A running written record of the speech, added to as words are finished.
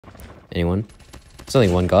Anyone? There's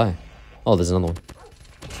only one guy. Oh, there's another one.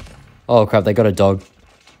 Oh crap, they got a dog.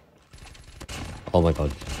 Oh my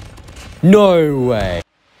god. No way!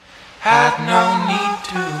 Had no need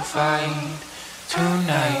to fight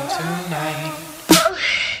tonight.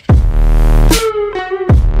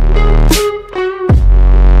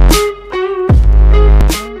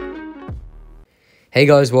 Hey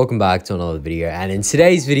guys, welcome back to another video, and in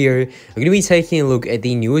today's video, we're going to be taking a look at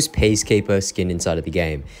the newest Peacekeeper skin inside of the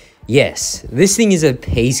game. Yes, this thing is a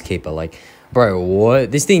Peacekeeper, like, bro,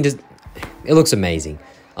 what? This thing just, it looks amazing,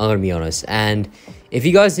 I'm going to be honest. And if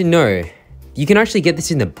you guys didn't know, you can actually get this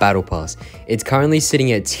in the Battle Pass. It's currently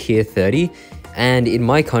sitting at tier 30, and in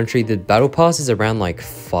my country, the Battle Pass is around like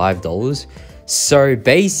 $5. So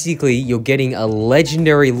basically, you're getting a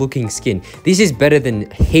legendary looking skin. This is better than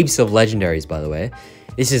heaps of legendaries, by the way.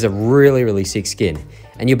 This is a really sick skin.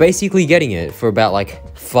 And you're basically getting it for about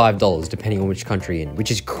like $5, depending on which country you're in,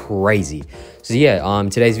 which is crazy. So yeah,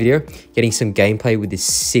 today's video, getting some gameplay with this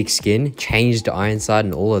sick skin, changed Ironside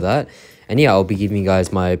and all of that. And yeah, I'll be giving you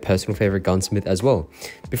guys my personal favorite gunsmith as well.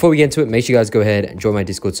 Before we get into it, make sure you guys go ahead and join my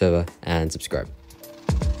Discord server and subscribe.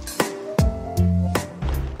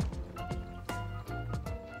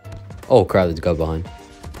 Oh crap, there's a guy behind.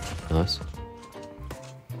 Nice.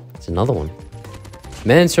 It's another one.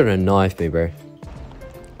 Man's trying to knife me, bro.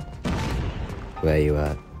 Where you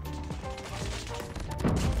at?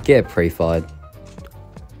 Get pre-fired.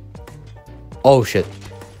 Oh shit.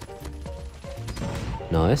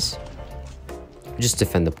 Nice. Just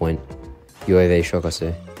defend the point. UAV shock, I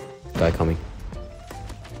see. Guy coming.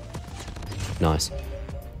 Nice.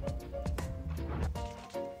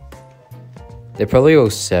 They're probably all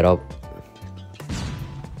set up.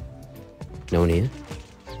 No one here?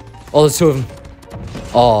 Oh, there's two of them.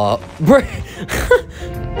 Oh, bro.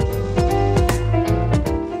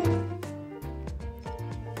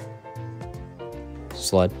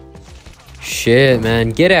 Slide. Shit, man.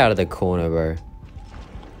 Get out of the corner, bro.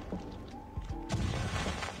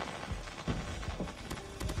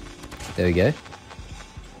 There we go.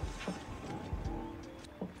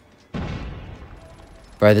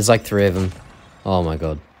 Bro, there's like 3 of them. Oh my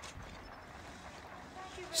god.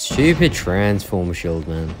 Stupid transform shield,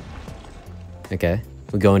 man. Okay,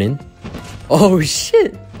 we're going in. Oh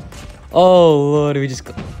shit! Oh lord, we just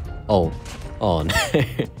got... Oh. Oh no.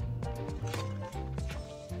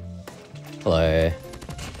 Hello.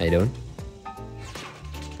 How you doing?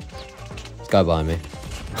 This guy behind me.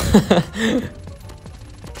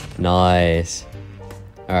 Nice.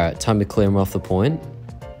 Alright, time to clear him off the point.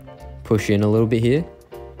 Push in a little bit here.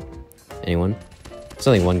 Anyone? There's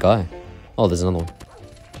only one guy. Oh, there's another one.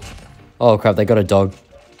 Oh crap, they got a dog.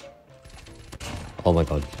 Oh my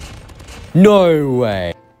god. No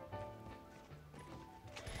way!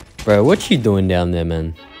 Bro, what you doing down there,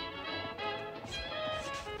 man?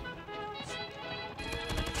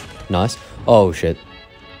 Nice. Oh shit.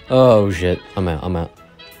 Oh shit. I'm out.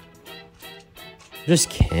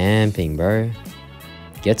 Just camping, bro.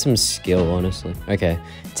 Get some skill, honestly. Okay.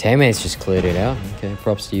 Teammates just cleared it out. Okay,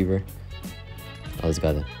 props to you, bro. Oh, there's a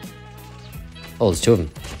guy there. Oh, there's 2 of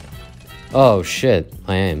them. Oh, shit.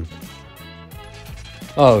 I am.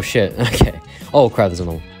 Oh, shit. Okay. Oh, crap. There's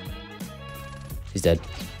another one. He's dead.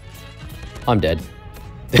 I'm dead.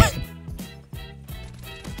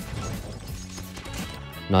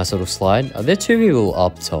 Nice little slide. Are there 2 people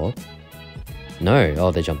up top? No.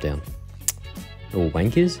 Oh, they jumped down. Little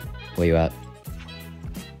wankers. Where you at?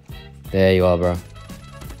 There you are, bro.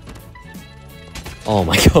 Oh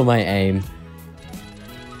my god, my aim.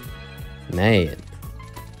 Mate.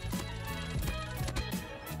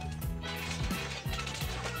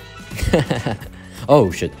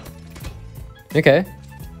 Oh shit. Okay.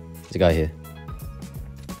 There's a guy here.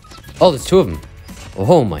 Oh, there's 2 of them.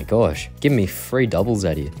 Oh my gosh. Give me 3 doubles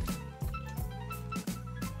out here.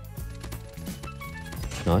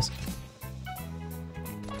 Nice.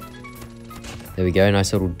 There we go.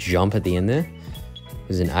 Nice little jump at the end there. It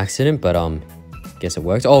was an accident, but guess it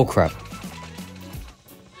worked. Oh crap.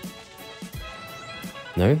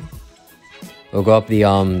 No? We'll go up the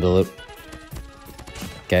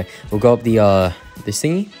okay, we'll go up the this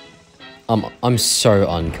thingy. I'm so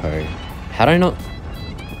unco. How do I not?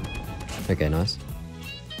 Okay, nice.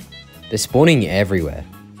 They're spawning everywhere.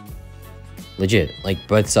 Legit, like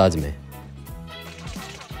both sides of me.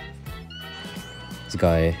 This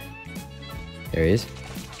guy. There he is.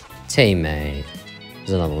 Teammate.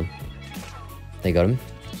 There's another one. They got him.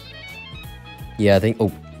 Yeah, I think.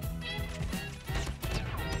 Oh.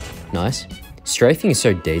 Nice. Strafing is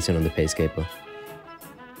so decent on the Peacekeeper.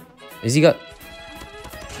 Has he got...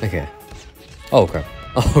 Okay. Oh, crap.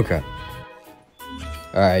 Oh, crap.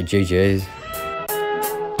 Alright, GG's.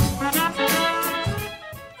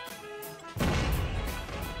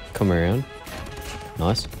 Come around.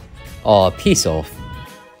 Nice. Oh, piss off.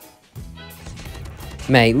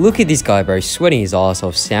 Mate, look at this guy, bro. Sweating his ass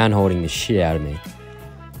off, sound holding the shit out of me.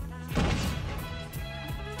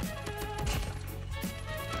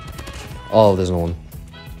 Oh, there's one.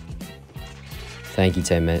 Thank you,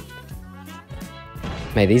 teammate.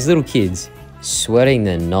 Mate, these little kids sweating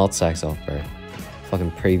their nutsacks off, bro.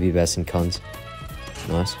 Fucking preview best and cons.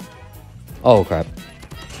 Nice. Oh, crap.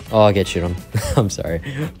 Oh, I get shit on. I'm sorry.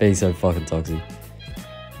 Being so fucking toxic.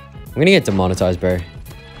 I'm gonna get demonetized, bro.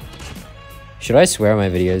 Should I swear on my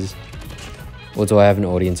videos? Or do I have an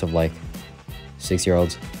audience of, like,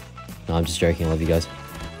 6-year-olds? No, I'm just joking. I love you guys.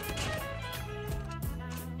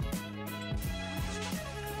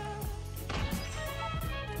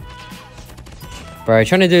 Bro,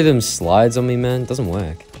 trying to do them slides on me, man. Doesn't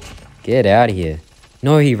work. Get out of here.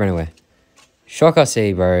 No, he ran away. Shock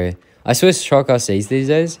RC, bro. I swear Shock RCs these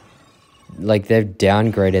days, like, they've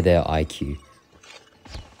downgraded their IQ.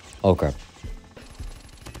 Oh, crap.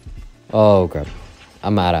 Oh, crap.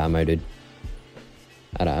 I'm out of ammo, dude.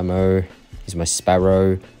 Out of ammo. Here's my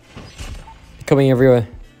Sparrow. Coming everywhere.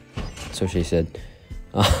 That's what she said.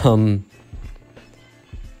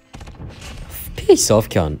 Piss off,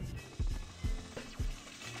 cunt.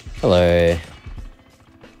 Hello.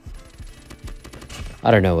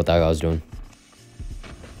 I don't know what that guy was doing.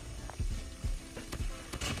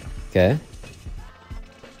 Okay.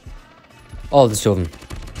 Oh, there's two of them.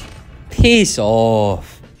 Piss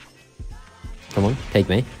off. Come on, take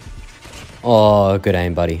me. Oh, good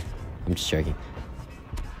aim, buddy. I'm just joking.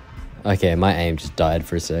 Okay, my aim just died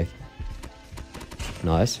for a sec.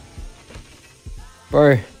 Nice.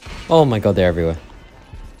 Bro. Oh my god, they're everywhere.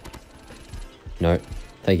 No.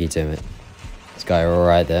 Thank you, teammate. This guy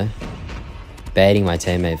right there. Baiting my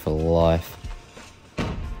teammate for life.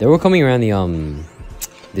 They're all coming around the,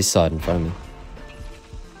 this side in front of me.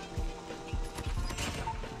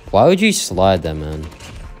 Why would you slide them, man?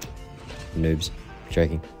 Noobs.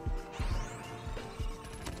 Joking.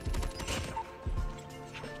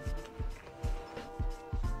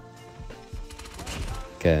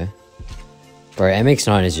 Okay. Bro,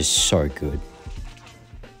 MX9 is just so good.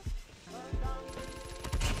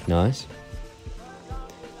 Nice.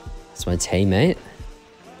 That's my teammate.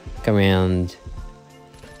 Come around.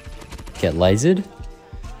 Get lasered.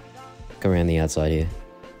 Come around the outside here.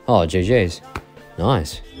 Oh, GG's.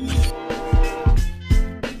 Nice.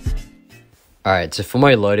 Alright, so for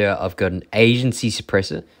my loadout, I've got an agency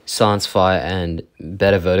suppressor, silence fire, and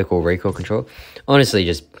better vertical recoil control. Honestly,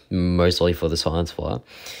 just mostly for the silence fire.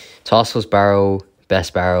 Task force barrel,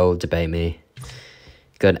 best barrel, debate me.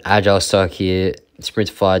 Got an agile stock here,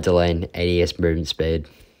 sprint fire delay, and ADS movement speed.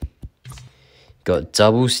 Got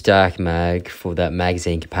double stack mag for that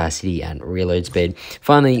magazine capacity and reload speed.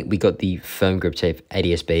 Finally, we got the firm grip tape,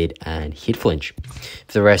 ADS speed, and hit flinch.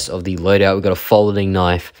 For the rest of the loadout, we got a folding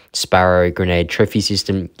knife, Sparrow, grenade, trophy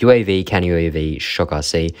system, UAV, counter UAV, shock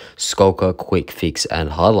RC, skulker, quick fix, and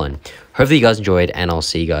hardline. Hopefully you guys enjoyed, and I'll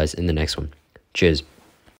see you guys in the next one. Cheers.